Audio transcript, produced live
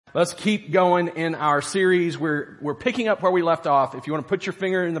Let's keep going in our series. We're picking up where we left off. If you want to put your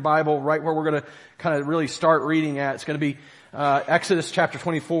finger in the Bible, right where we're going to kind of really start reading at, it's going to be Exodus chapter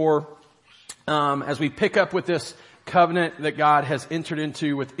 24. As we pick up with this covenant that God has entered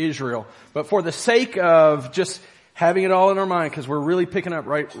into with Israel. But for the sake of just having it all in our mind, because we're really picking up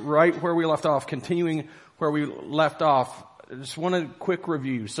right where we left off, continuing where we left off, I just want a quick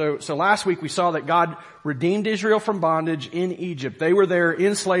review. So last week we saw that God redeemed Israel from bondage in Egypt. They were there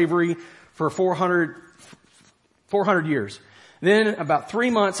in slavery for 400 years. Then about 3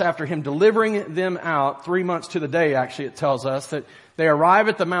 months after Him delivering them out, 3 months to the day actually it tells us, that they arrive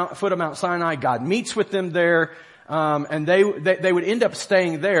at the foot of Mount Sinai. God meets with them there, and they would end up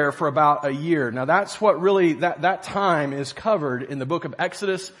staying there for about a year. Now that's what really, that time is covered in the book of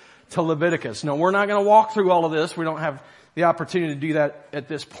Exodus to Leviticus. Now we're not going to walk through all of this. We don't have the opportunity to do that at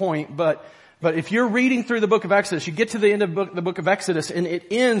this point, but if you're reading through the book of Exodus, you get to the end of the book of Exodus, and it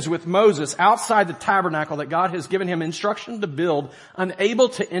ends with Moses outside the tabernacle that God has given him instruction to build, unable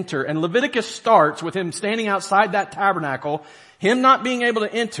to enter. And Leviticus starts with him standing outside that tabernacle, him not being able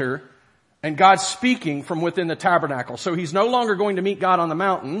to enter, and God speaking from within the tabernacle. So he's no longer going to meet God on the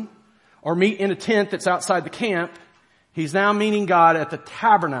mountain or meet in a tent that's outside the camp. He's now meeting God at the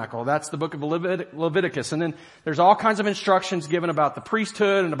tabernacle. That's the book of Leviticus. And then there's all kinds of instructions given about the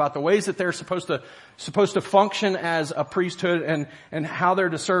priesthood and about the ways that they're supposed to function as a priesthood and how they're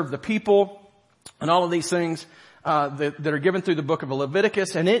to serve the people and all of these things that are given through the book of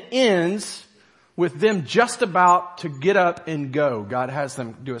Leviticus. And it ends with them just about to get up and go. God has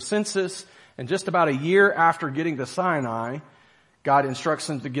them do a census, and just about a year after getting to Sinai, God instructs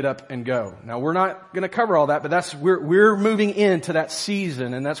them to get up and go. Now we're not going to cover all that, but we're moving into that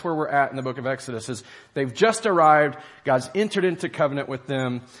season, and that's where we're at in the book of Exodus. Is they've just arrived. God's entered into covenant with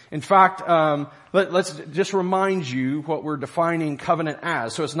them. In fact, let's just remind you what we're defining covenant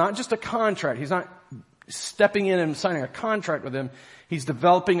as. So it's not just a contract. He's not stepping in and signing a contract with them. He's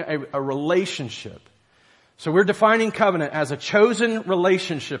developing a relationship. So we're defining covenant as a chosen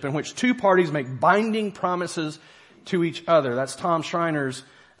relationship in which two parties make binding promises to each other. That's Tom Schreiner's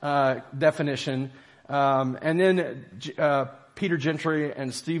definition. And then Peter Gentry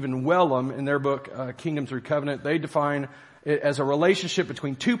and Stephen Wellum in their book, Kingdom Through Covenant, they define it as a relationship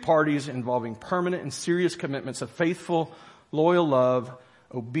between two parties involving permanent and serious commitments of faithful, loyal love,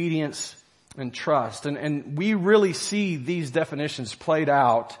 obedience, and trust. And we really see these definitions played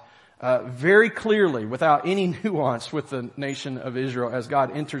out very clearly without any nuance with the nation of Israel as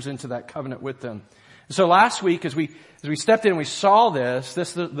God enters into that covenant with them. So last week, as we stepped in, we saw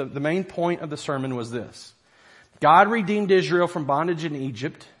the main point of the sermon was this. God redeemed Israel from bondage in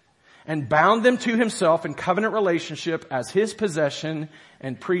Egypt and bound them to Himself in covenant relationship as His possession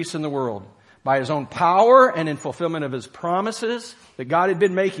and priests in the world. By His own power and in fulfillment of His promises that God had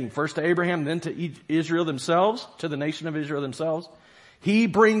been making, first to Abraham, then to Israel themselves, to the nation of Israel themselves. He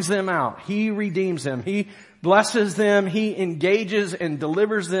brings them out. He redeems them. He blesses them. He engages and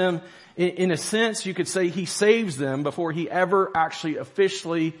delivers them. In a sense, you could say He saves them before He ever actually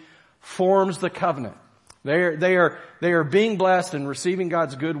officially forms the covenant. They are being blessed and receiving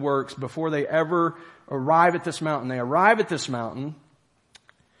God's good works before they ever arrive at this mountain. They arrive at this mountain,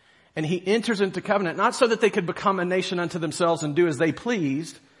 and He enters into covenant, not so that they could become a nation unto themselves and do as they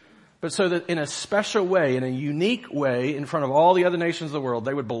pleased, but so that in a special way, in a unique way, in front of all the other nations of the world,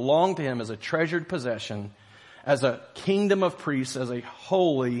 they would belong to Him as a treasured possession, as a kingdom of priests, as a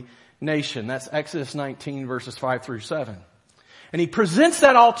holy nation. That's Exodus 19 verses 5 through 7. And He presents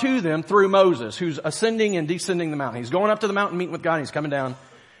that all to them through Moses, who's ascending and descending the mountain. He's going up to the mountain, meeting with God, and he's coming down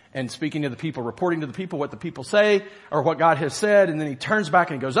and speaking to the people, reporting to the people what the people say or what God has said. And then he turns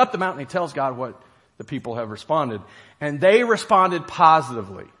back and he goes up the mountain and he tells God what the people have responded. And they responded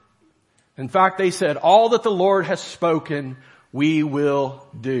positively. In fact, they said, all that the Lord has spoken, we will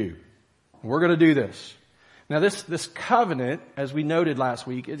do. We're going to do this. Now this covenant, as we noted last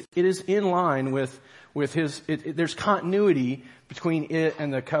week, it is in line with His, there's continuity between it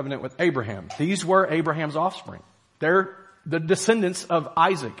and the covenant with Abraham. These were Abraham's offspring. They're the descendants of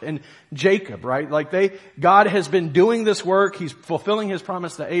Isaac and Jacob, right? God has been doing this work. He's fulfilling His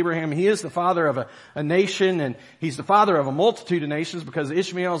promise to Abraham. He is the father of a nation, and He's the father of a multitude of nations because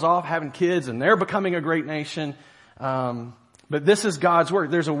Ishmael's off having kids and they're becoming a great nation. But this is God's work.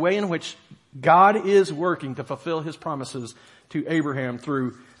 There's a way in which God is working to fulfill His promises to Abraham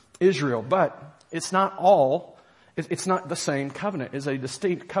through Israel. But it's not the same covenant. It's a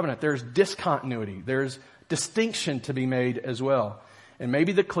distinct covenant. There's discontinuity. There's distinction to be made as well. And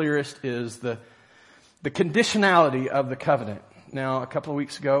maybe the clearest is the conditionality of the covenant. Now, a couple of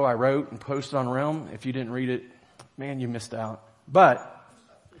weeks ago, I wrote and posted on Realm. If you didn't read it, man, you missed out. But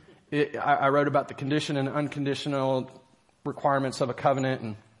I wrote about the condition and unconditional requirements of a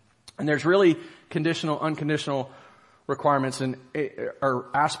covenant, and there's really conditional, unconditional requirements or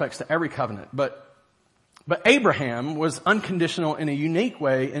aspects to every covenant. But Abraham was unconditional in a unique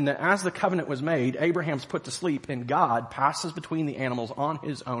way in that as the covenant was made, Abraham's put to sleep and God passes between the animals on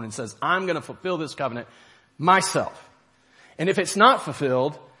his own and says, I'm going to fulfill this covenant myself. And if it's not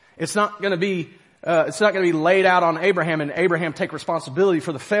fulfilled, it's not going to be laid out on Abraham and Abraham take responsibility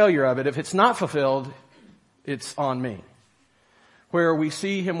for the failure of it. If it's not fulfilled, it's on me. Where we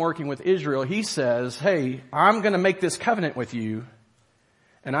see him working with Israel, he says, hey, I'm going to make this covenant with you,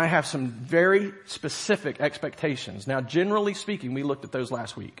 and I have some very specific expectations. Now, generally speaking, we looked at those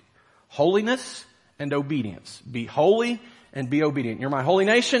last week. Holiness and obedience. Be holy and be obedient. You're my holy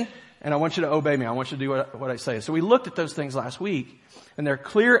nation, and I want you to obey me. I want you to do what I say. So we looked at those things last week, and they're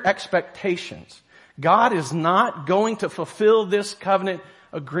clear expectations. God is not going to fulfill this covenant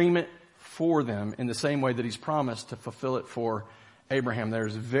agreement for them in the same way that he's promised to fulfill it for Abraham.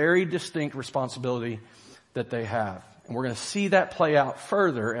 There's very distinct responsibility that they have. And we're going to see that play out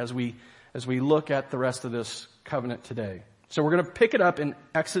further as we look at the rest of this covenant today. So we're going to pick it up in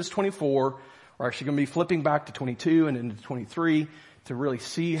Exodus 24. We're actually going to be flipping back to 22 and into 23 to really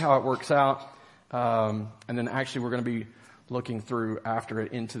see how it works out. And then actually we're going to be looking through after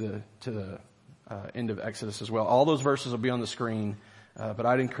it into the end of Exodus as well. All those verses will be on the screen, but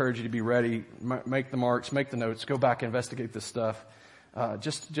I'd encourage you to be ready, make the marks, make the notes, go back and investigate this stuff,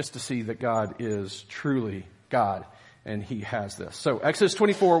 just to see that God is truly God and he has this. So Exodus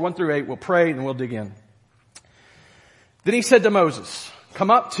 24, 1 through 8, we'll pray and we'll dig in. Then he said to Moses,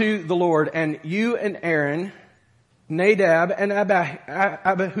 come up to the Lord, and you and Aaron, Nadab and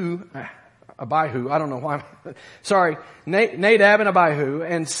Abihu, I don't know why. Sorry. Nadab and Abihu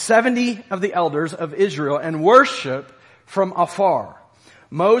and 70 of the elders of Israel, and worship from afar.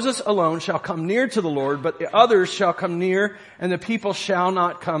 Moses alone shall come near to the Lord, but the others shall come near, and the people shall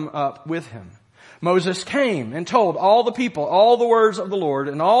not come up with him. Moses came and told all the people all the words of the Lord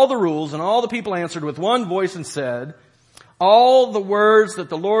and all the rules, and all the people answered with one voice and said, all the words that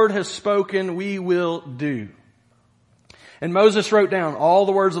the Lord has spoken we will do. And Moses wrote down all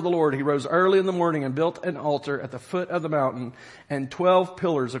the words of the Lord. He rose early in the morning and built an altar at the foot of the mountain and 12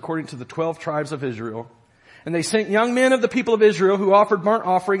 pillars according to the 12 tribes of Israel. And they sent young men of the people of Israel who offered burnt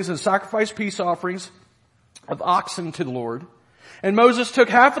offerings and sacrificed peace offerings of oxen to the Lord. And Moses took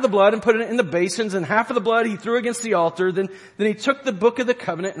half of the blood and put it in the basins, and half of the blood he threw against the altar. Then he took the book of the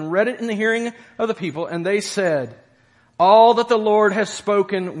covenant and read it in the hearing of the people. And they said, all that the Lord has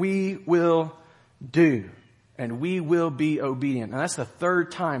spoken we will do. And we will be obedient. And that's the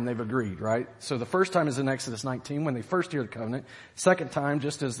third time they've agreed, right? So the first time is in Exodus 19 when they first hear the covenant. Second time,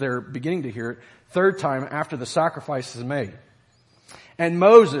 just as they're beginning to hear it. Third time after the sacrifice is made. And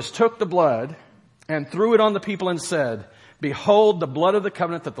Moses took the blood and threw it on the people and said, behold the blood of the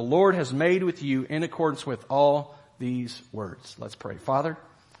covenant that the Lord has made with you in accordance with all these words. Let's pray. Father,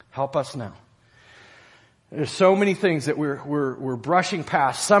 help us now. There's so many things that we're brushing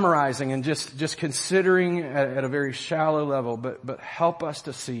past, summarizing, and just considering at a very shallow level. But help us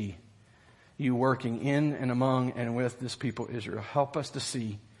to see you working in and among and with this people Israel. Help us to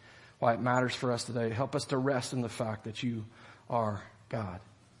see why it matters for us today. Help us to rest in the fact that you are God,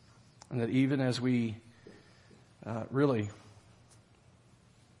 and that even as we really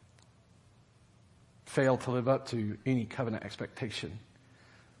fail to live up to any covenant expectation,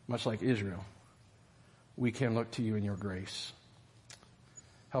 much like Israel, we can look to you in your grace.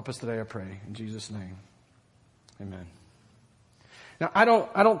 Help us today, I pray, in Jesus' name. Amen. Now, I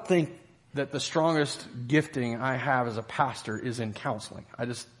don't think that the strongest gifting I have as a pastor is in counseling.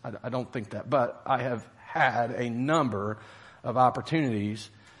 I don't think that. But I have had a number of opportunities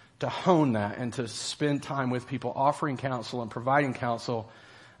to hone that and to spend time with people offering counsel and providing counsel.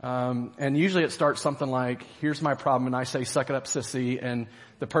 And usually it starts something like, here's my problem, and I say, suck it up, sissy, and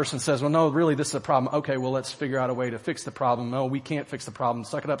the person says, well, no, really, this is a problem. Okay, well, let's figure out a way to fix the problem. No, we can't fix the problem.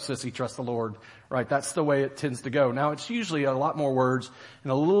 Suck it up, sissy, trust the Lord. Right? That's the way it tends to go. Now, it's usually a lot more words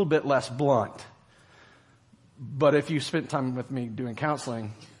and a little bit less blunt. But if you spent time with me doing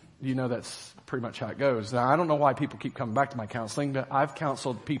counseling, you know that's pretty much how it goes. Now, I don't know why people keep coming back to my counseling, but I've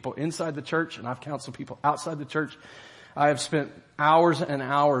counseled people inside the church and I've counseled people outside the church. I have spent hours and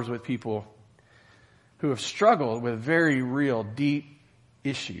hours with people who have struggled with very real, deep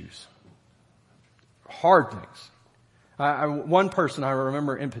issues, hard things. One person I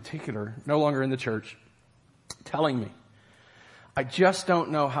remember in particular, no longer in the church, telling me, I just don't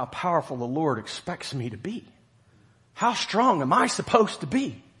know how powerful the Lord expects me to be. How strong am I supposed to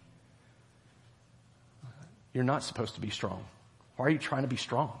be? You're not supposed to be strong. Why are you trying to be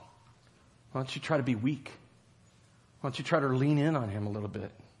strong? Why don't you try to be weak? Why don't you try to lean in on him a little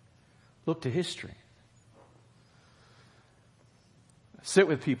bit? Look to history. Sit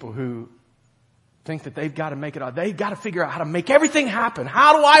with people who think that they've got to make it out. They've got to figure out how to make everything happen.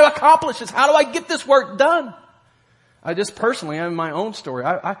 How do I accomplish this? How do I get this work done? I just personally, I have my own story.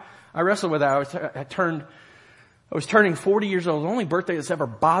 I wrestled with that. I was turning 40 years old. The only birthday that's ever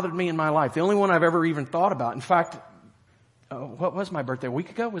bothered me in my life. The only one I've ever even thought about. In fact, what was my birthday? A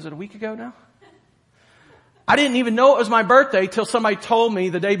week ago? Was it a week ago now? I didn't even know it was my birthday till somebody told me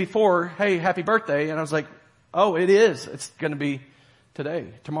the day before, hey, happy birthday. And I was like, oh, it is. It's going to be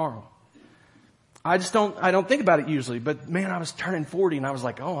today, tomorrow. I don't think about it usually, but man, I was turning 40 and I was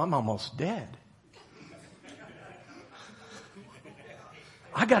like, oh, I'm almost dead.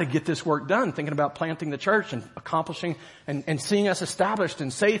 I got to get this work done, thinking about planting the church and accomplishing and seeing us established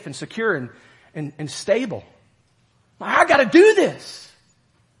and safe and secure and stable. I got to do this.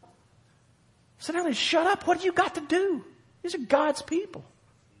 Sit down and shut up. What do you got to do? These are God's people.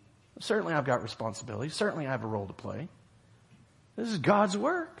 Certainly I've got responsibility. Certainly I have a role to play. This is God's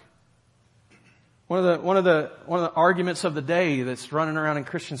work. One of the arguments of the day that's running around in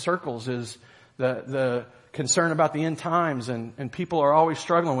Christian circles is the concern about the end times, and people are always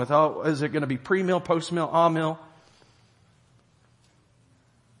struggling with, oh, is it going to be pre-mill, post-mill, all-mill?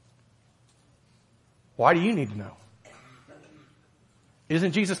 Why do you need to know?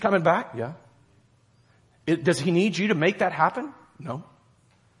 Isn't Jesus coming back? Yeah. Does he need you to make that happen? No.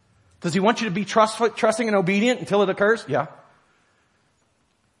 Does he want you to be trusting and obedient until it occurs? Yeah.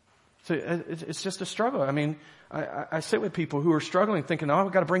 So it's just a struggle. I mean, I sit with people who are struggling, thinking, oh,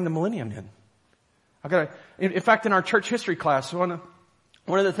 I've got to bring the millennium in. In fact, in our church history class, one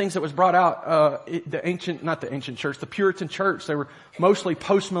of the things that was brought out, the Puritan church, they were mostly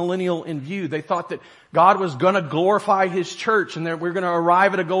post-millennial in view. They thought that God was going to glorify his church and that we're going to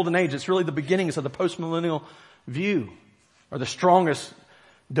arrive at a golden age. It's really the beginnings of the post-millennial view, or the strongest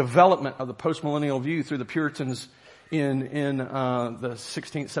development of the post-millennial view through the Puritans in the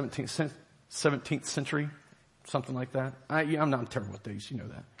 16th, 17th century, something like that. I'm terrible with these, you know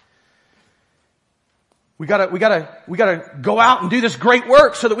that. We gotta go out and do this great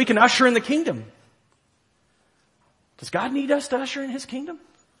work so that we can usher in the kingdom. Does God need us to usher in his kingdom?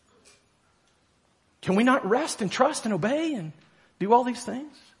 Can we not rest and trust and obey and do all these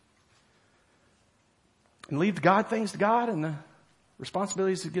things? And leave the God things to God and the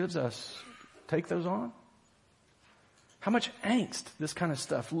responsibilities he gives us, take those on? How much angst this kind of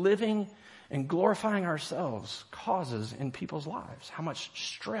stuff, living and glorifying ourselves, causes in people's lives. How much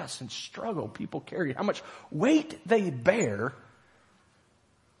stress and struggle people carry. How much weight they bear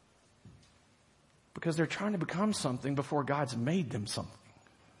because they're trying to become something before God's made them something.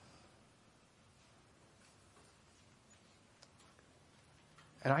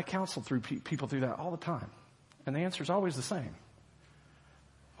 And I counsel through people through that all the time. And the answer is always the same.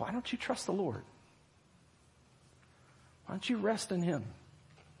 Why don't you trust the Lord? Why don't you rest in him?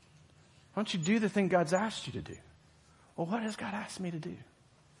 Why don't you do the thing God's asked you to do? Well, what has God asked me to do?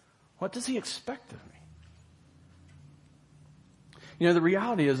 What does he expect of me? You know, the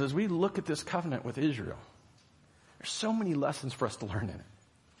reality is, as we look at this covenant with Israel, there's so many lessons for us to learn in it.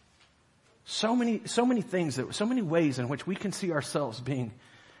 So many things, so many ways in which we can see ourselves being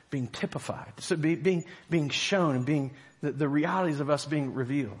typified, so being shown, and being the realities of us being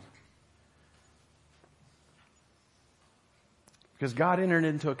revealed. Because God entered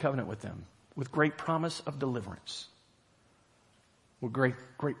into a covenant with them with great promise of deliverance, with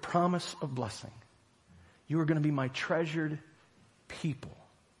great promise of blessing. You are going to be my treasured people,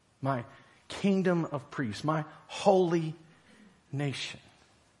 my kingdom of priests, my holy nation.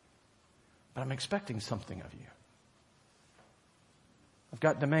 But I'm expecting something of you. I've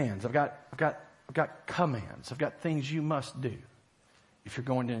got demands. I've got commands. I've got things you must do if you're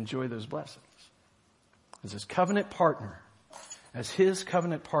going to enjoy those blessings. As his covenant partner,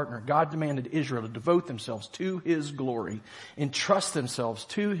 God demanded Israel to devote themselves to his glory, entrust themselves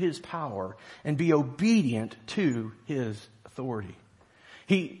to his power, and be obedient to his authority.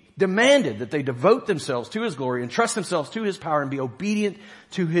 He demanded that they devote themselves to his glory, entrust themselves to his power, and be obedient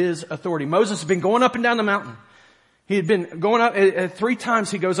to his authority. Moses has been going up and down the mountain. He had been going up, 3 times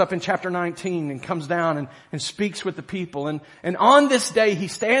he goes up in chapter 19 and comes down and speaks with the people. And on this day, he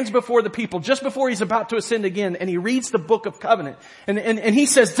stands before the people just before he's about to ascend again, and he reads the book of covenant. And he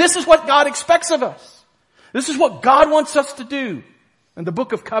says, this is what God expects of us. This is what God wants us to do. And the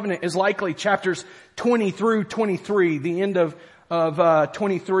book of covenant is likely chapters 20 through 23, the end of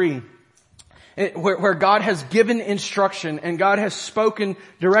 23. where God has given instruction and God has spoken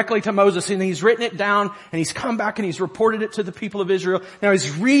directly to Moses, and he's written it down and he's come back and he's reported it to the people of Israel. Now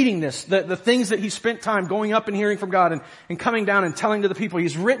he's reading this, the things that he spent time going up and hearing from God and coming down and telling to the people.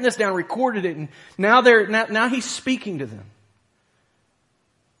 He's written this down, recorded it, and now he's speaking to them.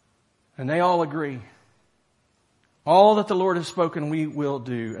 And they all agree. All that the Lord has spoken, we will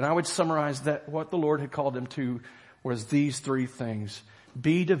do. And I would summarize that what the Lord had called them to was these three things.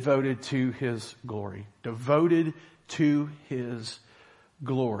 Be devoted to His glory. Devoted to His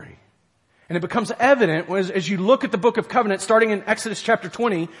glory. And it becomes evident as you look at the book of covenant, starting in Exodus chapter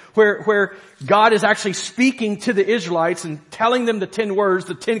 20, where God is actually speaking to the Israelites and telling them the 10 words,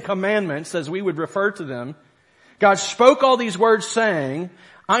 the 10 commandments, as we would refer to them. God spoke all these words saying,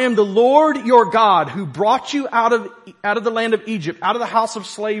 I am the Lord your God who brought you out of the land of Egypt, out of the house of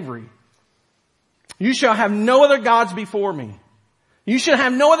slavery. You shall have no other gods before me. You should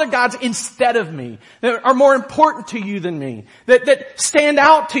have no other gods instead of me that are more important to you than me, that stand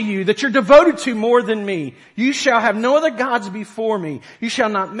out to you, that you're devoted to more than me. You shall have no other gods before me. You shall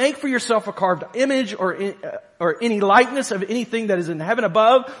not make for yourself a carved image or any likeness of anything that is in heaven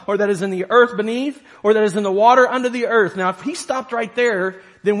above, or that is in the earth beneath, or that is in the water under the earth. Now, if he stopped right there,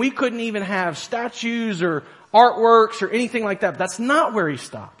 then we couldn't even have statues or artworks or anything like that. But that's not where he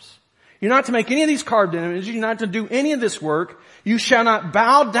stops. You're not to make any of these carved images. You're not to do any of this work. You shall not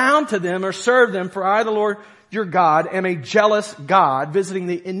bow down to them or serve them, for I, the Lord your God, am a jealous God, visiting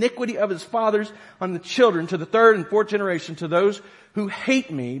the iniquity of his fathers on the children to the third and fourth generation, to those who hate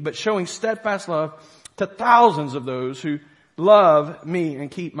me, but showing steadfast love to thousands of those who love me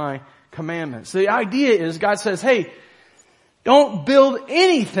and keep my commandments. The idea is God says, hey, don't build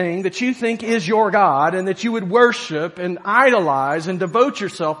anything that you think is your God and that you would worship and idolize and devote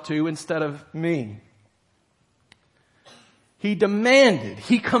yourself to instead of me. He commanded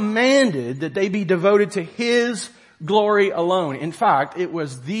that they be devoted to His glory alone. In fact, it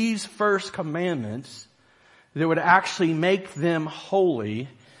was these first commandments that would actually make them holy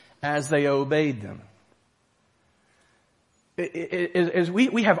as they obeyed them.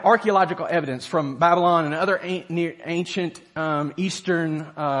 We have archaeological evidence from Babylon and other ancient Eastern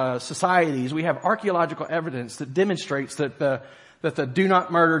societies. We have archaeological evidence that demonstrates that the do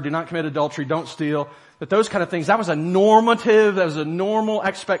not murder, do not commit adultery, don't steal, that those kind of things, that was a normal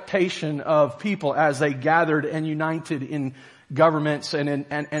expectation of people as they gathered and united in governments and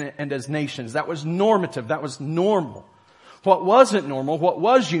as nations. That was normative. That was normal. What wasn't normal, what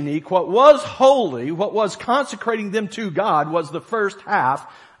was unique, what was holy, what was consecrating them to God was the first half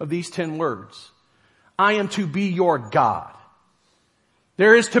of these 10 words. I am to be your God.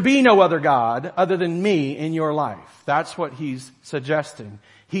 There is to be no other God other than me in your life. That's what he's suggesting.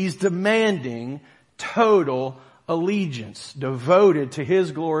 He's demanding total allegiance, devoted to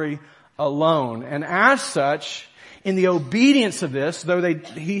His glory alone. And as such, in the obedience of this, though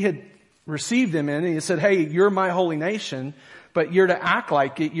he had received them in, and he said, hey, you're my holy nation, but you're to act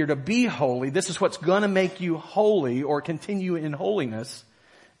like it, you're to be holy. This is what's going to make you holy or continue in holiness,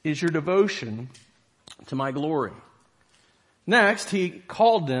 is your devotion to my glory. Next, he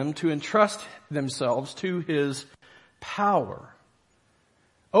called them to entrust themselves to His power.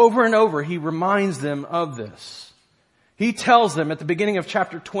 Over and over, he reminds them of this. He tells them at the beginning of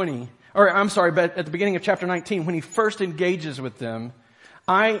chapter 20, but at the beginning of chapter 19, when he first engages with them,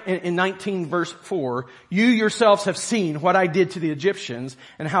 in 19 verse 4, you yourselves have seen what I did to the Egyptians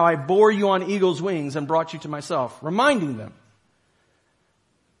and how I bore you on eagle's wings and brought you to myself. Reminding them.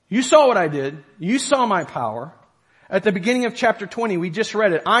 You saw what I did. You saw my power. At the beginning of chapter 20, we just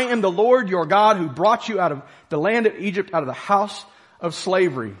read it. I am the Lord your God who brought you out of the land of Egypt, out of the house of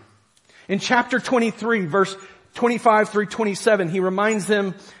slavery. In chapter 23, verse 25 through 27, he reminds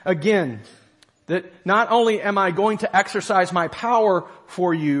them again that not only am I going to exercise my power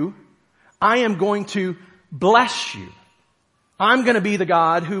for you, I am going to bless you. I'm going to be the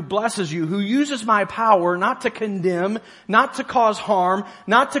God who blesses you, who uses my power not to condemn, not to cause harm,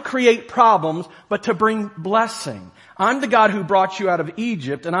 not to create problems, but to bring blessing. I'm the God who brought you out of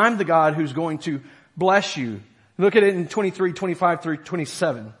Egypt, and I'm the God who's going to bless you. Look at it in 23, 25 through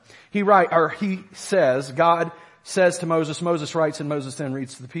 27. God says to Moses, Moses writes, and Moses then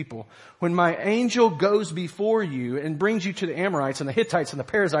reads to the people, when my angel goes before you and brings you to the Amorites and the Hittites and the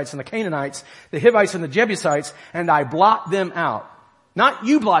Perizzites and the Canaanites, the Hivites and the Jebusites, and I blot them out. Not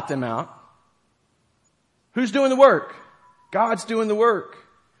you blot them out. Who's doing the work? God's doing the work.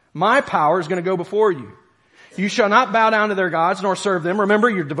 My power is going to go before you. You shall not bow down to their gods nor serve them. Remember,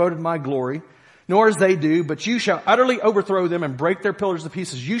 you're devoted to my glory. Nor as they do, but you shall utterly overthrow them and break their pillars to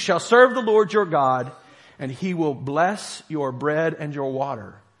pieces. You shall serve the Lord your God, and He will bless your bread and your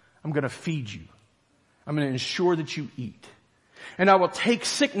water. I'm going to feed you. I'm going to ensure that you eat. And I will take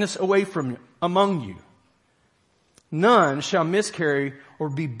sickness away from you, among you. None shall miscarry or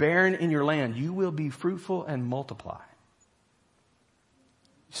be barren in your land. You will be fruitful and multiply.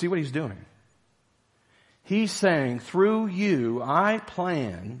 See what he's doing? He's saying, through you, I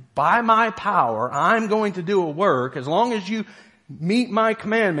plan, by my power, I'm going to do a work. As long as you meet my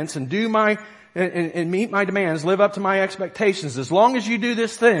commandments and do my, and meet my demands, live up to my expectations. As long as you do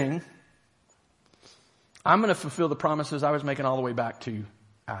this thing, I'm going to fulfill the promises I was making all the way back to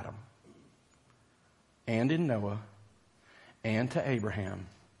Adam. And in Noah. And to Abraham.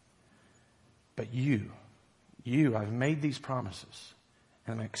 But you, I've made these promises.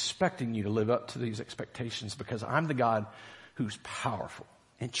 And I'm expecting you to live up to these expectations because I'm the God who's powerful.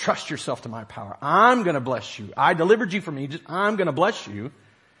 Entrust yourself to my power. I'm going to bless you. I delivered you from Egypt. I'm going to bless you.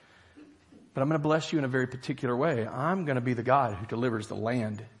 But I'm going to bless you in a very particular way. I'm going to be the God who delivers the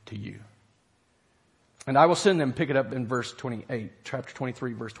land to you. And I will send them, pick it up in verse 28, chapter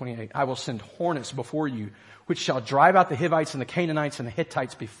 23, verse 28. I will send hornets before you, which shall drive out the Hivites and the Canaanites and the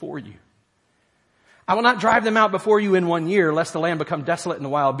Hittites before you. I will not drive them out before you in 1 year, lest the land become desolate and the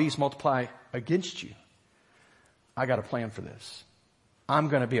wild beasts multiply against you. I got a plan for this. I'm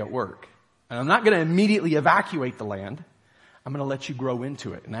going to be at work. And I'm not going to immediately evacuate the land. I'm going to let you grow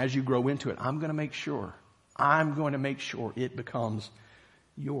into it. And as you grow into it, I'm going to make sure it becomes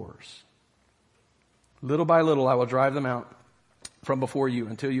yours. Little by little, I will drive them out from before you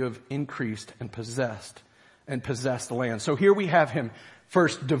until you have increased and possessed the land. So here we have him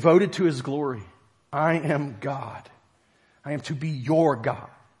first devoted to his glory. I am God. I am to be your God.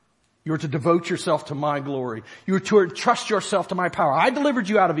 You are to devote yourself to my glory. You are to entrust yourself to my power. I delivered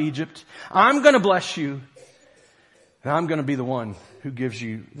you out of Egypt. I'm going to bless you. And I'm going to be the one who gives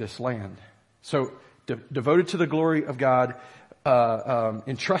you this land. So devoted to the glory of God,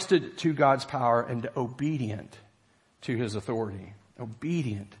 entrusted to God's power, and obedient to his authority.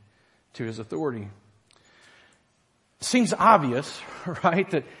 Obedient to his authority. Seems obvious, right?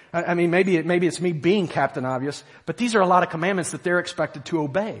 That, I mean, maybe it's me being Captain Obvious, but these are a lot of commandments that they're expected to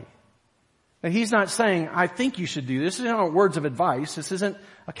obey. And he's not saying, I think you should do this. This isn't words of advice. This isn't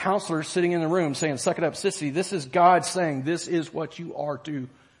a counselor sitting in the room saying, suck it up, sissy. This is God saying, this is what you are to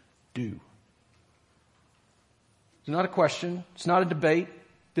do. It's not a question. It's not a debate.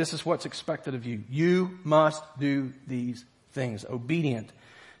 This is what's expected of you. You must do these things, obedient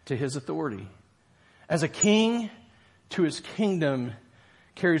to his authority. As a king to his kingdom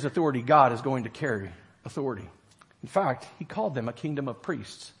carries authority, God is going to carry authority. In fact, he called them a kingdom of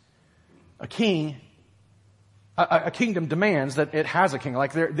priests. A kingdom demands that it has a king.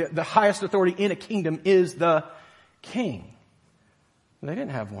 Like the highest authority in a kingdom is the king. They didn't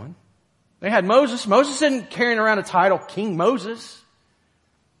have one. They had Moses. Moses isn't carrying around a title, King Moses.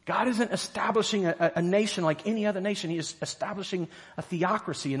 God isn't establishing a nation like any other nation. He is establishing a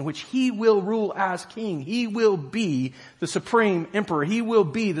theocracy in which he will rule as king. He will be the supreme emperor. He will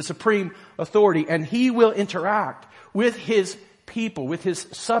be the supreme authority, and he will interact with his people, with his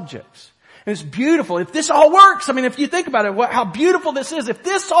subjects. And it's beautiful. If this all works, I mean, if you think about it, how beautiful this is. If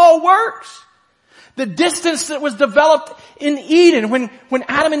this all works, the distance that was developed in Eden when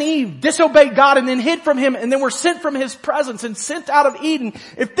Adam and Eve disobeyed God and then hid from him and then were sent from his presence and sent out of Eden.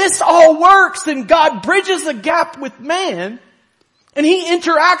 If this all works, then God bridges the gap with man and he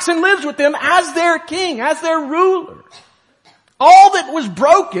interacts and lives with them as their king, as their ruler. All that was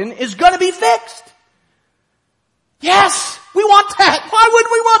broken is going to be fixed. Yes, we want that. Why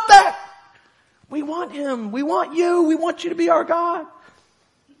wouldn't we want that? We want him. We want you. We want you to be our God.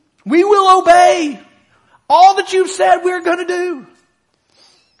 We will obey all that you've said we're going to do.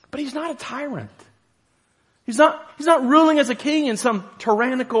 But he's not a tyrant. He's not ruling as a king in some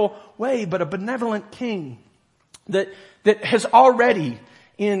tyrannical way, but a benevolent king that has already,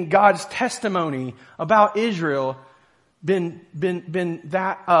 in God's testimony about Israel, been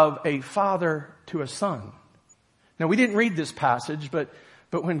that of a father to a son. Now, we didn't read this passage, but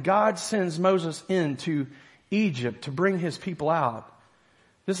when God sends Moses into Egypt to bring his people out,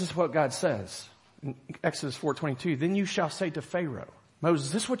 this is what God says in Exodus 4:22. Then you shall say to Pharaoh,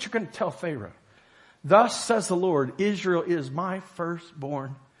 Moses, this is what you're going to tell Pharaoh. Thus says the Lord, Israel is my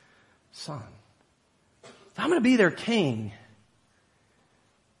firstborn son. I'm going to be their king.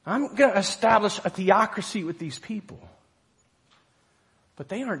 I'm going to establish a theocracy with these people. But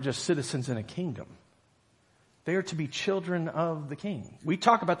they aren't just citizens in a kingdom. They are to be children of the king. We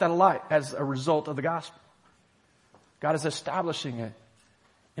talk about that a lot as a result of the gospel. God is establishing it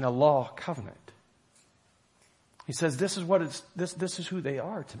in a law covenant. He says, this is who they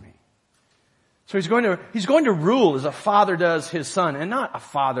are to me. So he's going to rule as a father does his son, and not a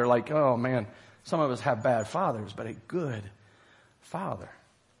father like, oh man, some of us have bad fathers, but a good father.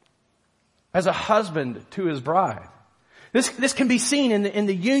 As a husband to his bride. This can be seen in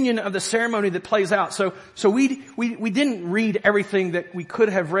the union of the ceremony that plays out. So we didn't read everything that we could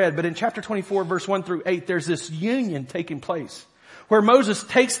have read, but in chapter 24 verse 1 through 8, there's this union taking place where Moses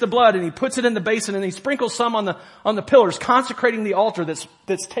takes the blood and he puts it in the basin and he sprinkles some on the pillars, consecrating the altar that's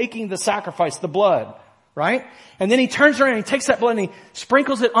taking the sacrifice, the blood, right? And then he turns around and he takes that blood and he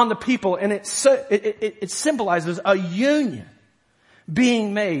sprinkles it on the people, and it symbolizes a union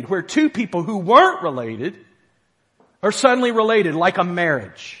being made where two people who weren't related are suddenly related, like a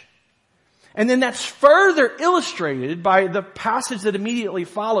marriage. And then that's further illustrated by the passage that immediately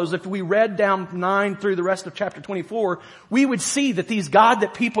follows. If we read down 9 through the rest of chapter 24, we would see that these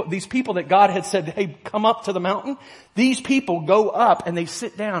people that God had said, hey, come up to the mountain, these people go up and they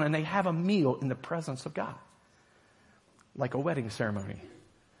sit down and they have a meal in the presence of God. Like a wedding ceremony.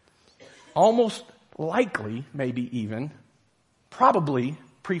 Almost likely, maybe even, probably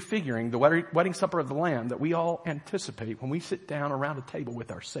prefiguring the wedding supper of the Lamb that we all anticipate when we sit down around a table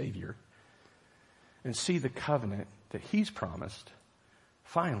with our Savior and see the covenant that He's promised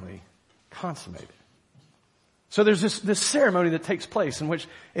finally consummated. So there's this ceremony that takes place in which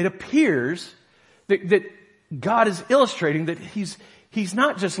it appears that God is illustrating that He's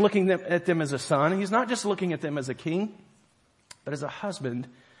not just looking at them as a son, He's not just looking at them as a king, but as a husband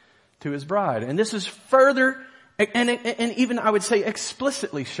to His bride. And this is further and even, I would say,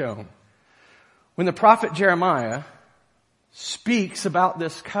 explicitly shown when the prophet Jeremiah speaks about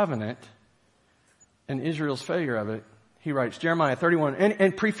this covenant and Israel's failure of it. He writes, Jeremiah 31,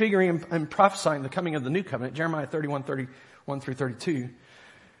 and prefiguring and prophesying the coming of the new covenant, Jeremiah 31, 31 through 32.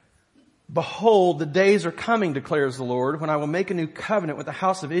 Behold, the days are coming, declares the Lord, when I will make a new covenant with the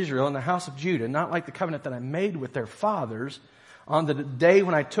house of Israel and the house of Judah, not like the covenant that I made with their fathers on the day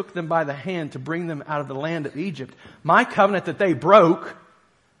when I took them by the hand to bring them out of the land of Egypt, my covenant that they broke,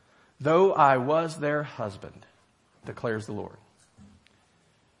 though I was their husband, declares the Lord.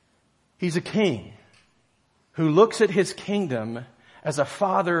 He's a king who looks at his kingdom as a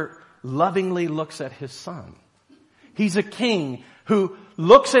father lovingly looks at his son. He's a king who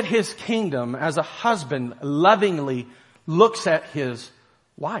looks at his kingdom as a husband lovingly looks at his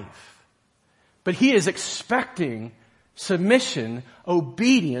wife. But he is expecting submission,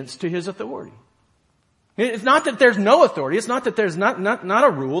 obedience to his authority. It's not that there's no authority. It's not that there's not a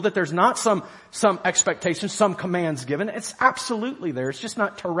rule, that there's not some expectation, some commands given. It's absolutely there. It's just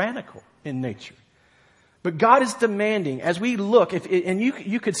not tyrannical in nature. But God is demanding, as we look, and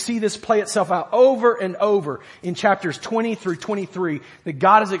you could see this play itself out over and over in chapters 20 through 23, that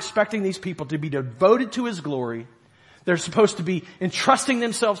God is expecting these people to be devoted to His glory. They're supposed to be entrusting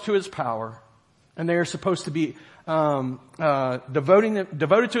themselves to His power. And they are supposed to be devoted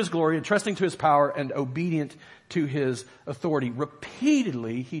to His glory, entrusting to His power, and obedient to His authority.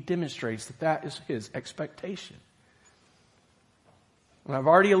 Repeatedly, He demonstrates that is His expectation. And I've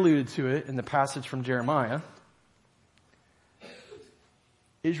already alluded to it in the passage from Jeremiah.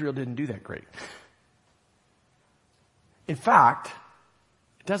 Israel didn't do that great. In fact,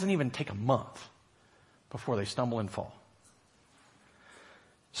 it doesn't even take a month before they stumble and fall.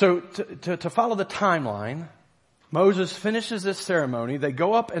 So to follow the timeline, Moses finishes this ceremony. They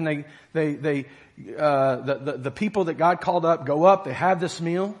go up and the people that God called up go up. They have this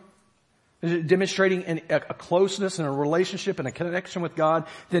meal, demonstrating a closeness and a relationship and a connection with God.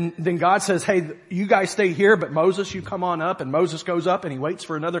 Then God says, hey, you guys stay here, but Moses, you come on up. And Moses goes up and he waits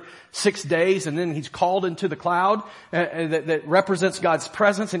for another 6 days, and then he's called into the cloud that represents God's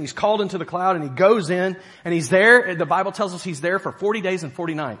presence, and he's called into the cloud and he goes in and he's there. The Bible tells us he's there for 40 days and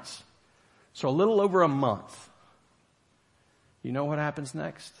 40 nights. So a little over a month. You know what happens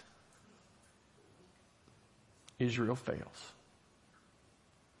next? Israel fails.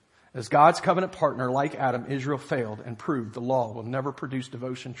 As God's covenant partner, like Adam, Israel failed and proved the law will never produce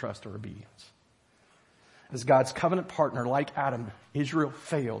devotion, trust, or obedience. As God's covenant partner, like Adam, Israel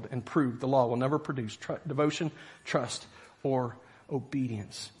failed and proved the law will never produce devotion, trust, or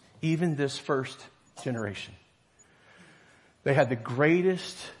obedience. Even this first generation. They had the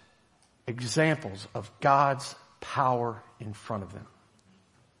greatest examples of God's power in front of them.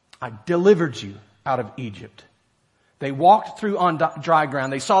 I delivered you out of Egypt. They walked through on dry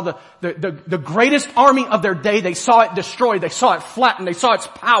ground. They saw the greatest army of their day. They saw it destroyed. They saw it flattened. They saw its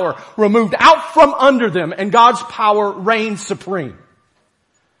power removed out from under them, and God's power reigned supreme.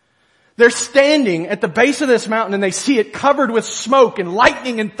 They're standing at the base of this mountain and they see it covered with smoke and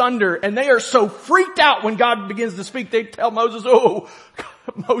lightning and thunder, and they are so freaked out when God begins to speak. They tell Moses, oh,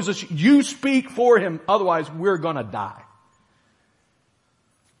 Moses, you speak for him, otherwise we're gonna die.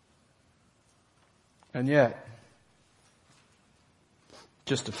 And yet,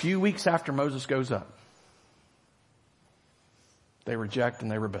 just a few weeks after Moses goes up, they reject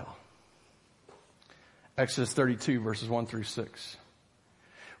and they rebel. Exodus 32 verses 1 through 6.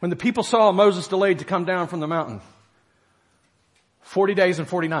 When the people saw Moses delayed to come down from the mountain, 40 days and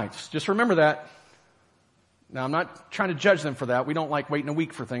 40 nights. Just remember that. Now, I'm not trying to judge them for that. We don't like waiting a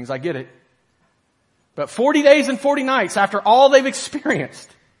week for things. I get it. But 40 days and 40 nights after all they've experienced,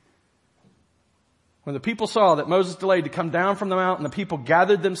 when the people saw that Moses delayed to come down from the mountain, the people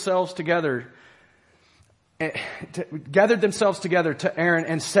gathered themselves together to Aaron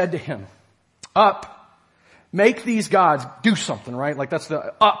and said to him, up, make these gods, do something, right? Like that's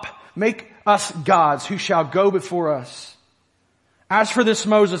the up, make us gods who shall go before us. As for this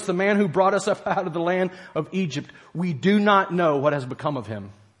Moses, the man who brought us up out of the land of Egypt, we do not know what has become of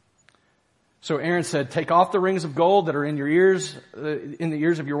him. So Aaron said, take off the rings of gold that are in your ears, in the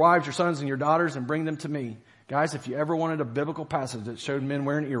ears of your wives, your sons, and your daughters, and bring them to me. Guys, if you ever wanted a biblical passage that showed men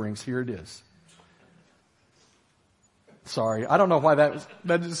wearing earrings, here it is. Sorry, I don't know why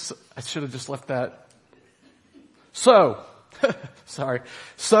I should have just left that. So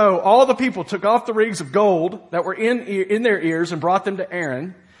all the people took off the rings of gold that were in their ears and brought them to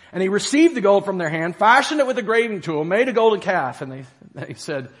Aaron. And he received the gold from their hand, fashioned it with a graving tool, made a golden calf. And they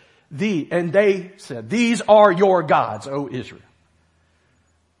said, these are your gods, O Israel.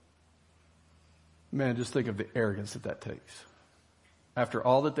 Man, just think of the arrogance that takes. After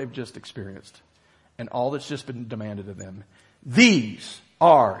all that they've just experienced and all that's just been demanded of them, these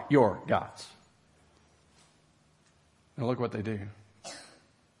are your gods. And look what they do.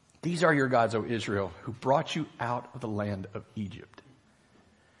 These are your gods, O Israel, who brought you out of the land of Egypt.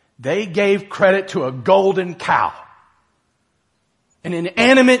 They gave credit to a golden cow, an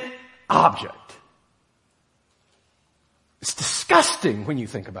inanimate object. It's disgusting when you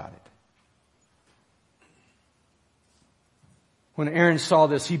think about it. When Aaron saw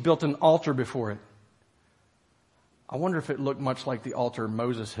this, he built an altar before it. I wonder if it looked much like the altar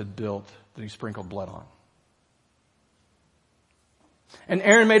Moses had built that he sprinkled blood on. And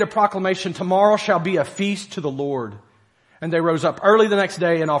Aaron made a proclamation, tomorrow shall be a feast to the Lord. And they rose up early the next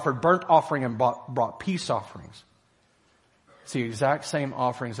day and offered burnt offering and brought peace offerings. It's the exact same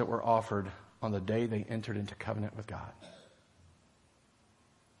offerings that were offered on the day they entered into covenant with God.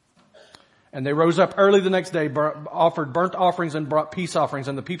 And they rose up early the next day, offered burnt offerings and brought peace offerings.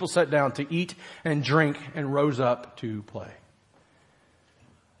 And the people sat down to eat and drink and rose up to play.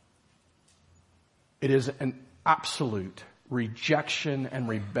 It is an absolute rejection and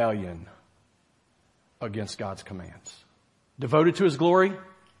rebellion against God's commands. Devoted to His glory?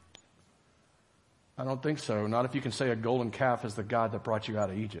 I don't think so. Not if you can say a golden calf is the God that brought you out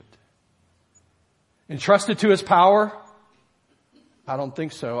of Egypt. Entrusted to His power? I don't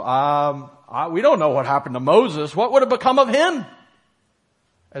think so. We don't know what happened to Moses. What would have become of him?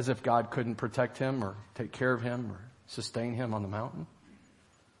 As if God couldn't protect him or take care of him or sustain him on the mountain.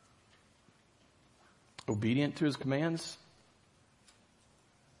 Obedient to His commands?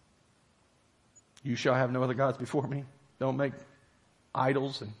 You shall have no other gods before me. Don't make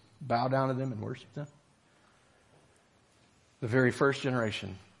idols and bow down to them and worship them. The very first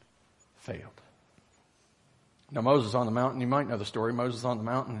generation failed. Now Moses on the mountain, you might know the story. Moses on the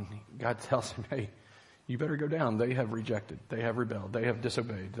mountain and God tells him, hey, you better go down. They have rejected. They have rebelled. They have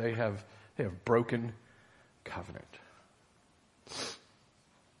disobeyed. They have broken covenant.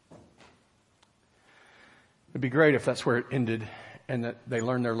 It'd be great if that's where it ended and that they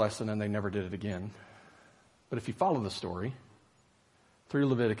learned their lesson and they never did it again. But if you follow the story, through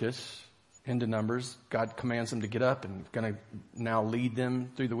Leviticus into Numbers, God commands them to get up and going to now lead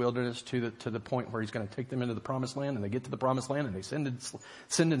them through the wilderness to the point where He's going to take them into the promised land. And they get to the promised land and they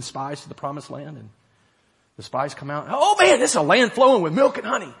send in spies to the promised land. And the spies come out. Oh man, this is a land flowing with milk and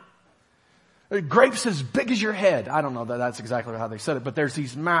honey. Grapes as big as your head. I don't know that that's exactly how they said it, but there's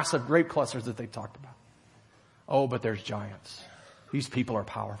these massive grape clusters that they talked about. Oh, but there's giants. These people are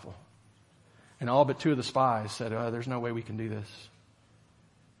powerful. And all but two of the spies said, oh, there's no way we can do this.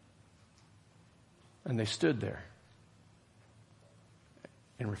 And they stood there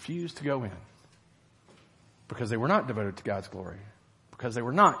and refused to go in because they were not devoted to God's glory, because they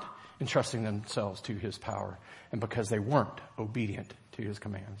were not entrusting themselves to His power, and because they weren't obedient to His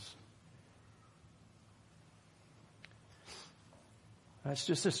commands. That's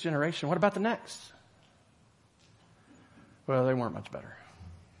just this generation. What about the next? Well, they weren't much better.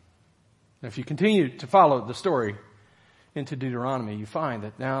 Now, if you continue to follow the story, into Deuteronomy, you find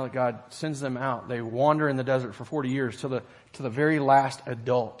that now that God sends them out, they wander in the desert for 40 years to the very last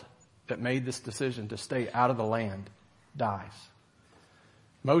adult that made this decision to stay out of the land dies.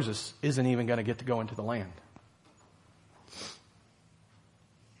 Moses isn't even going to get to go into the land.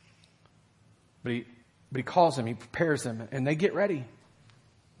 But he calls them, he prepares them, and they get ready.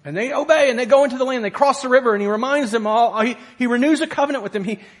 And they obey, and they go into the land. They cross the river, and he reminds them all. He renews a covenant with them.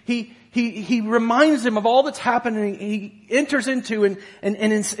 He reminds them of all that's happening. He enters into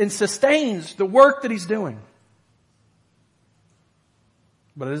and sustains the work that he's doing.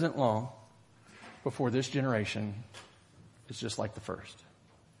 But it isn't long before this generation is just like the first.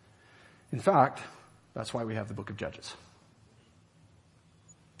 In fact, that's why we have the book of Judges.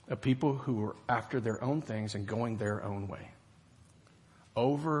 Of people who were after their own things and going their own way.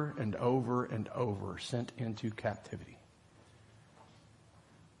 Over and over and over sent into captivity.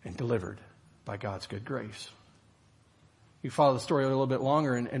 And delivered by God's good grace. You follow the story a little bit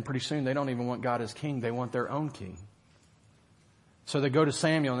longer and pretty soon they don't even want God as king. They want their own king. So they go to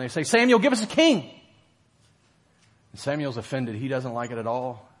Samuel and they say, Samuel, give us a king. And Samuel's offended. He doesn't like it at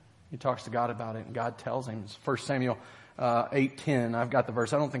all. He talks to God about it and God tells him. It's 1 Samuel 8:10. I've got the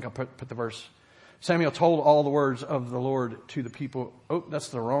verse. I don't think I'll put the verse. Samuel told all the words of the Lord to the people. Oh, that's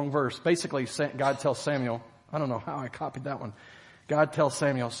the wrong verse. Basically, God tells Samuel, I don't know how I copied that one. God tells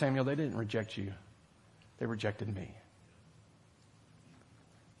Samuel, they didn't reject you. They rejected me.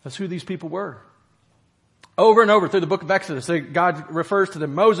 That's who these people were. Over and over through the book of Exodus, God refers to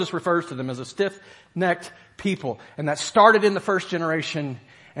them, Moses refers to them as a stiff-necked people. And that started in the first generation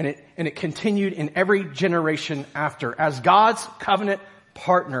and it continued in every generation after. As God's covenant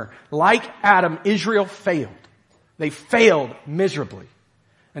partner, like Adam, Israel failed. They failed miserably.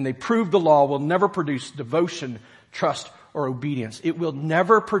 And they proved the law will never produce devotion, trust, or obedience. It will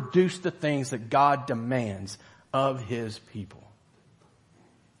never produce the things that God demands of his people.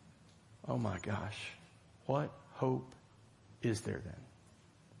 Oh my gosh. What hope is there then?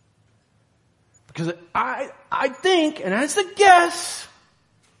 Because I think, and it's a guess,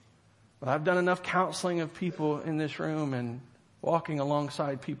 but I've done enough counseling of people in this room and walking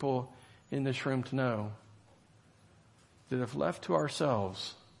alongside people in this room to know that if left to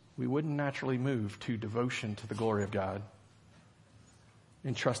ourselves, we wouldn't naturally move to devotion to the glory of God,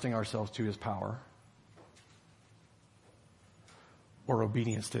 entrusting ourselves to his power, or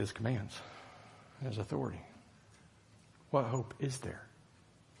obedience to his commands and his authority. What hope is there?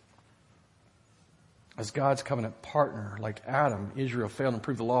 As God's covenant partner, like Adam, Israel failed and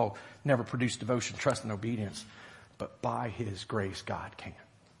proved the law never produced devotion, trust, and obedience. But by his grace, God can.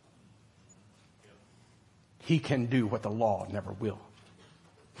 He can do what the law never will.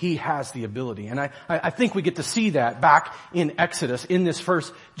 He has the ability. And I think we get to see that back in Exodus, in this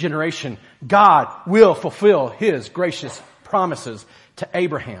first generation. God will fulfill his gracious promises to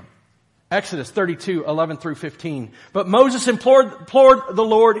Abraham. Exodus 32:11 through 15. But Moses implored the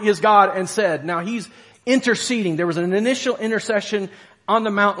Lord his God and said, now he's interceding. There was an initial intercession on the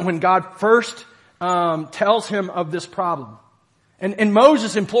mountain when God first tells him of this problem. And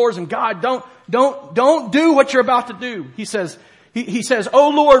Moses implores him, God, don't do what you're about to do. He says, "O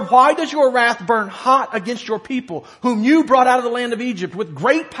Lord, why does your wrath burn hot against your people, whom you brought out of the land of Egypt with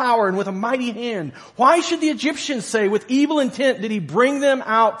great power and with a mighty hand? Why should the Egyptians say, with evil intent did he bring them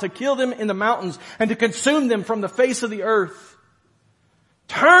out to kill them in the mountains and to consume them from the face of the earth?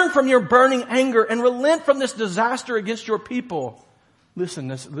 Turn from your burning anger and relent from this disaster against your people." Listen,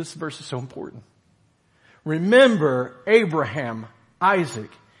 this verse is so important. "Remember Abraham,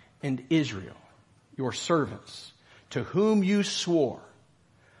 Isaac, and Israel, your servants, to whom you swore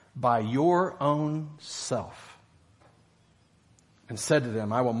by your own self, and said to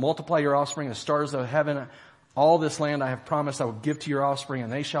them, I will multiply your offspring as stars of heaven. All this land I have promised I will give to your offspring,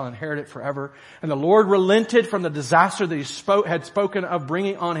 and they shall inherit it forever. And the Lord relented from the disaster that he had spoken of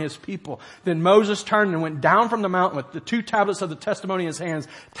bringing on his people. Then Moses turned and went down from the mountain with the 2 tablets of the testimony in his hands,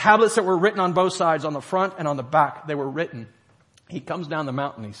 tablets that were written on both sides, on the front and on the back. They were written. He comes down the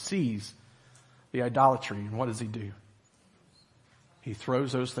mountain, he sees the idolatry, and what does he do? He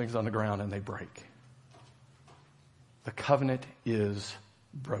throws those things on the ground and they break. The covenant is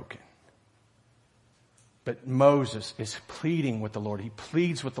broken. But Moses is pleading with the Lord. He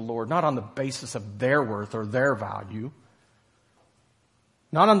pleads with the Lord, not on the basis of their worth or their value,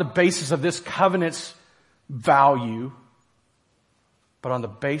 not on the basis of this covenant's value, but on the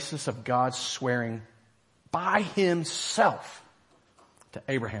basis of God swearing by himself to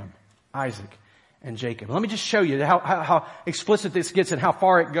Abraham, Isaac, and Jacob. Let me just show you how explicit this gets and how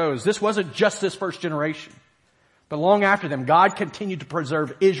far it goes. This wasn't just this first generation. But long after them, God continued to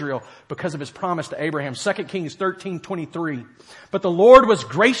preserve Israel because of his promise to Abraham. 2 Kings 13:23. But the Lord was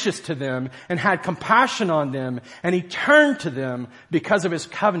gracious to them and had compassion on them, and he turned to them because of his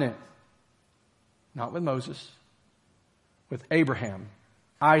covenant. Not with Moses, with Abraham,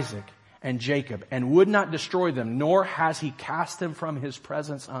 Isaac, and Jacob, and would not destroy them, nor has he cast them from his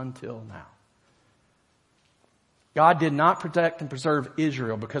presence until now. God did not protect and preserve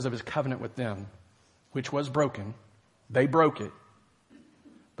Israel because of his covenant with them, which was broken. They broke it.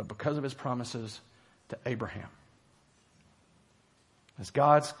 But because of his promises to Abraham. As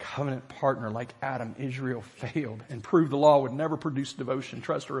God's covenant partner, like Adam, Israel failed and proved the law would never produce devotion,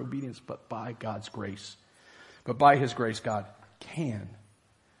 trust, or obedience, but by God's grace. But by his grace, God can.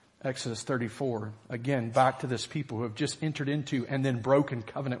 Exodus 34, again, back to this people who have just entered into and then broken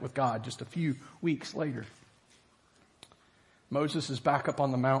covenant with God just a few weeks later. Moses is back up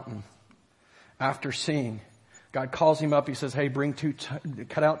on the mountain. After seeing, God calls him up. He says, hey,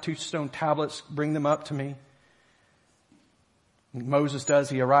 cut out 2 stone tablets, bring them up to me. And Moses does.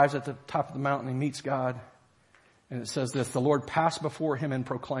 He arrives at the top of the mountain. He meets God. And it says this, the Lord passed before him and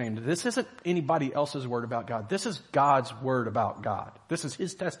proclaimed. This isn't anybody else's word about God. This is God's word about God. This is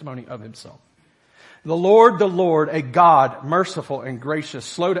his testimony of himself. The Lord, a God, merciful and gracious,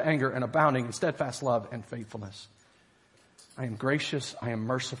 slow to anger and abounding in steadfast love and faithfulness. I am gracious, I am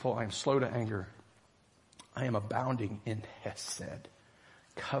merciful, I am slow to anger. I am abounding in hesed,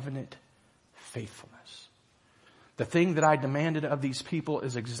 covenant faithfulness. The thing that I demanded of these people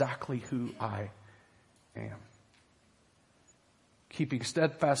is exactly who I am. Keeping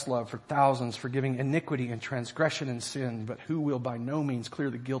steadfast love for thousands, forgiving iniquity and transgression and sin, but who will by no means clear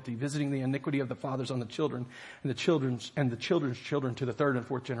the guilty, visiting the iniquity of the fathers on the children and the children's children to the 3rd and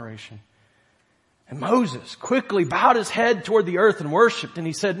 4th generation. And Moses quickly bowed his head toward the earth and worshipped. And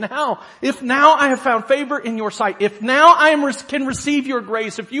he said, if now I have found favor in your sight, if now I can receive your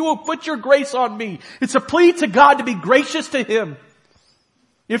grace, if you will put your grace on me, it's a plea to God to be gracious to him.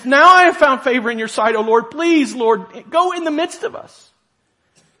 If now I have found favor in your sight, O Lord, please, Lord, go in the midst of us.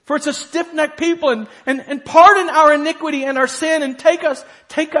 For it's a stiff-necked people and pardon our iniquity and our sin and take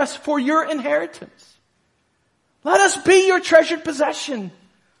us for your inheritance. Let us be your treasured possession.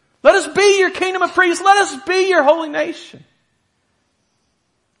 Let us be your kingdom of priests. Let us be your holy nation.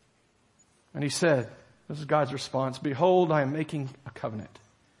 And he said, this is God's response, behold, I am making a covenant.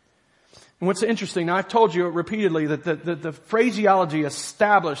 And what's interesting, now I've told you repeatedly that the phraseology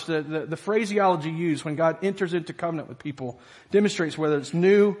established, the phraseology used when God enters into covenant with people demonstrates whether it's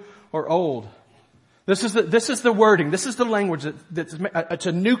new or old. This is the wording. This is the language it's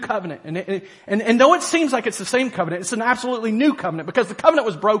a new covenant. And though it seems like it's the same covenant, it's an absolutely new covenant because the covenant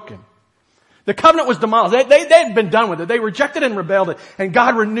was broken. The covenant was demolished. They had been done with it. They rejected and rebelled it. And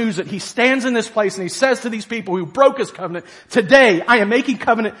God renews it. He stands in this place and he says to these people who broke his covenant, today I am making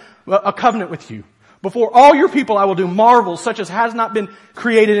a covenant with you. Before all your people I will do marvels such as has not been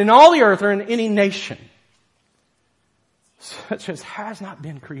created in all the earth or in any nation. Such as has not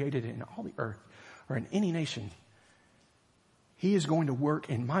been created in all the earth or in any nation. He is going to work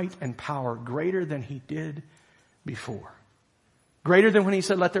in might and power greater than he did before. Greater than when he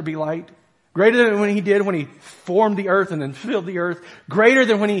said, let there be light. Greater than when he did when he formed the earth and then filled the earth. Greater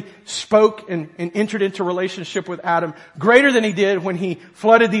than when he spoke and entered into relationship with Adam. Greater than he did when he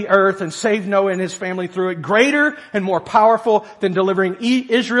flooded the earth and saved Noah and his family through it. Greater and more powerful than delivering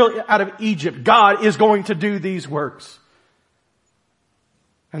Israel out of Egypt. God is going to do these works.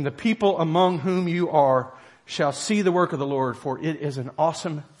 And the people among whom you are shall see the work of the Lord, for it is an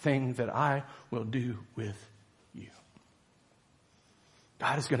awesome thing that I will do with you.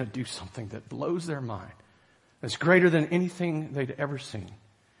 God is going to do something that blows their mind. That's greater than anything they'd ever seen.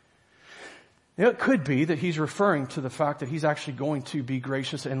 It could be that he's referring to the fact that he's actually going to be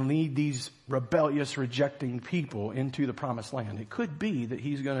gracious and lead these rebellious, rejecting people into the promised land. It could be that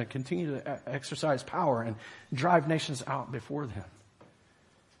he's going to continue to exercise power and drive nations out before them.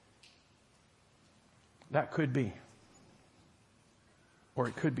 That could be. Or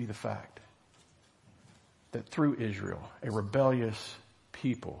it could be the fact that through Israel, a rebellious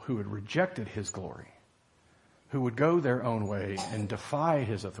people who had rejected his glory, who would go their own way and defy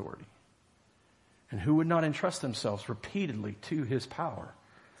his authority, and who would not entrust themselves repeatedly to his power,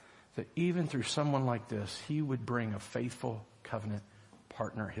 that even through someone like this, he would bring a faithful covenant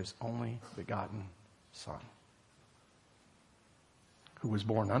partner, his only begotten Son, who was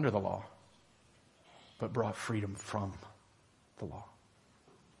born under the law, but brought freedom from the law.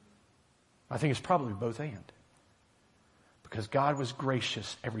 I think it's probably both and. Because God was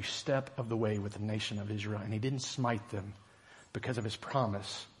gracious every step of the way with the nation of Israel, and he didn't smite them because of his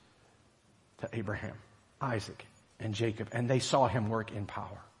promise to Abraham, Isaac, and Jacob, and they saw him work in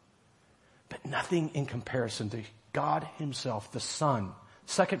power. But nothing in comparison to God himself, the Son,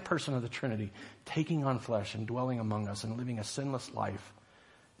 second person of the Trinity, taking on flesh and dwelling among us and living a sinless life,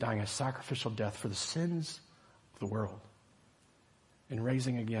 dying a sacrificial death for the sins of the world, and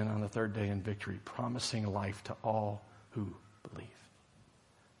raising again on the third day in victory, promising life to all who believe.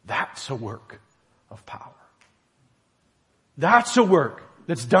 That's a work of power. That's a work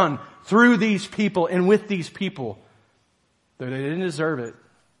that's done through these people and with these people. Though they didn't deserve it.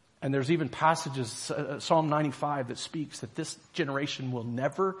 And there's even passages, Psalm 95, that speaks that this generation will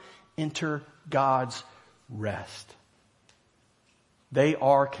never enter God's rest. They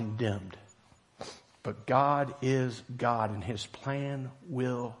are condemned. But God is God, and his plan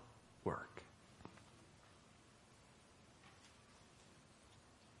will work.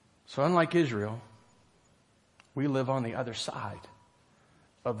 So unlike Israel, we live on the other side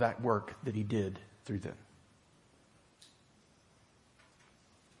of that work that he did through them.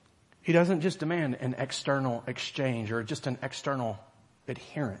 He doesn't just demand an external exchange or just an external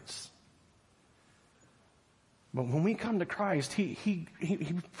adherence. But when we come to Christ, He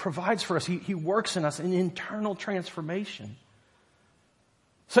provides for us. He works in us an internal transformation.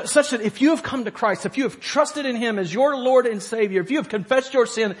 Such that if you have come to Christ, if you have trusted in him as your Lord and Savior, if you have confessed your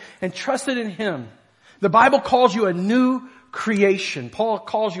sin and trusted in him, the Bible calls you a new creation. Paul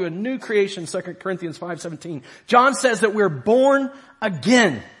calls you a new creation, 2 Corinthians 5:17. John says that we're born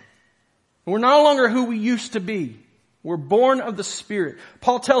again. We're no longer who we used to be. We're born of the Spirit.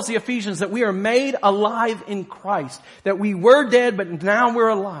 Paul tells the Ephesians that we are made alive in Christ. That we were dead, but now we're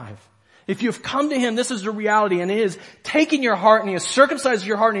alive. If you've come to him, this is the reality, and he has taken your heart and he has circumcised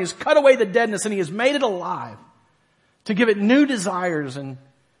your heart and he has cut away the deadness and he has made it alive to give it new desires. And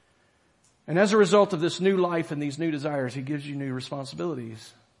as a result of this new life and these new desires, he gives you new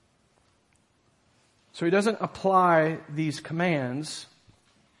responsibilities. So he doesn't apply these commands.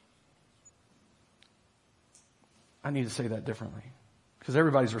 I need to say that differently, because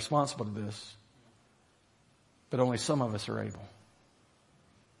everybody's responsible to this, but only some of us are able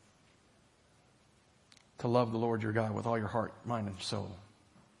to love the Lord your God with all your heart, mind, and soul.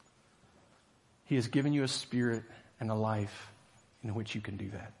 He has given you a spirit and a life in which you can do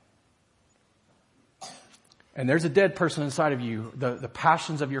that. And there's a dead person inside of you, the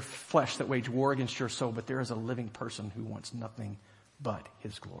passions of your flesh that wage war against your soul, but there is a living person who wants nothing but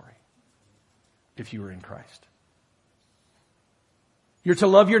his glory if you are in Christ. You're to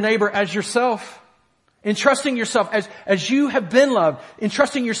love your neighbor as yourself, entrusting yourself as you have been loved,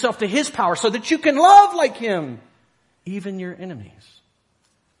 entrusting yourself to his power so that you can love like him, even your enemies.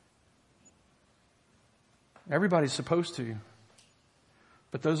 Everybody's supposed to,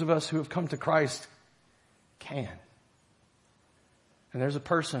 but those of us who have come to Christ can. And there's a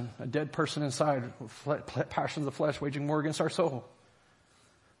person, a dead person inside, passions of the flesh waging war against our soul.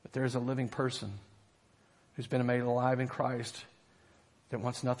 But there's a living person who's been made alive in Christ, that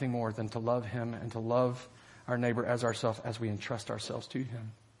wants nothing more than to love him and to love our neighbor as ourselves as we entrust ourselves to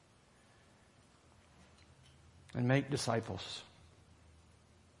him. And make disciples.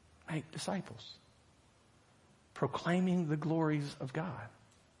 Make disciples. Proclaiming the glories of God.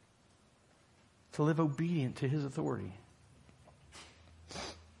 To live obedient to his authority.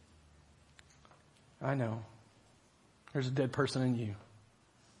 I know. There's a dead person in you.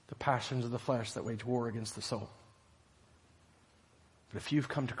 The passions of the flesh that wage war against the soul. But if you've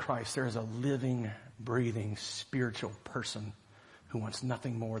come to Christ, there is a living, breathing, spiritual person who wants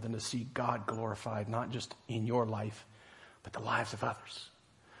nothing more than to see God glorified, not just in your life, but the lives of others.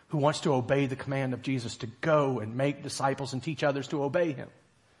 Who wants to obey the command of Jesus to go and make disciples and teach others to obey him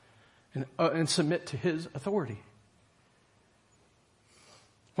and submit to his authority.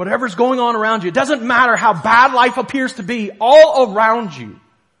 Whatever's going on around you, it doesn't matter how bad life appears to be all around you.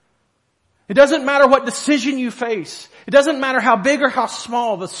 It doesn't matter what decision you face. It doesn't matter how big or how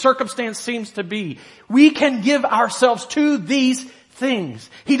small the circumstance seems to be. We can give ourselves to these things.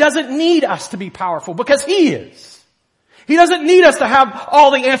 He doesn't need us to be powerful because he is. He doesn't need us to have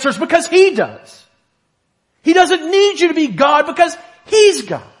all the answers because he does. He doesn't need you to be God because he's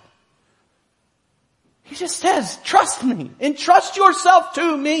God. He just says, trust me. Entrust yourself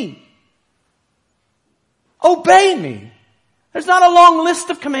to me. Obey me. There's not a long list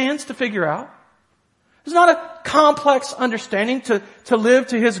of commands to figure out. There's not a complex understanding to live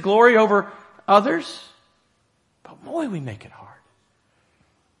to his glory over others. But boy, we make it hard.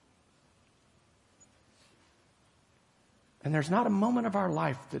 And there's not a moment of our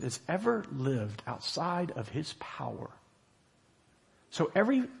life that is ever lived outside of his power. So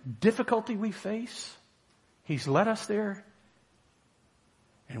every difficulty we face, he's led us there.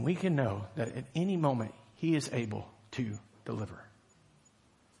 And we can know that at any moment, He is able to deliver.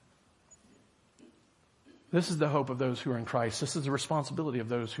 This is the hope of those who are in Christ. This is the responsibility of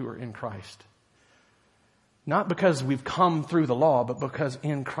those who are in Christ. Not because we've come through the law, but because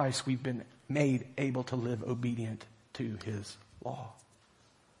in Christ we've been made able to live obedient to His law.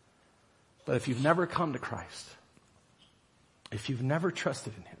 But if you've never come to Christ, if you've never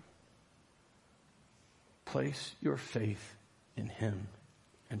trusted in Him, place your faith in Him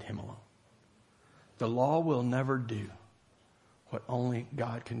and Him alone. The law will never do what only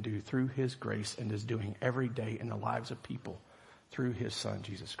God can do through His grace and is doing every day in the lives of people through His Son,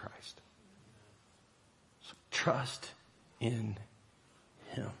 Jesus Christ. So trust in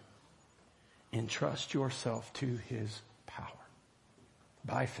Him. Entrust yourself to His power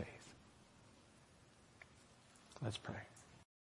by faith. Let's pray.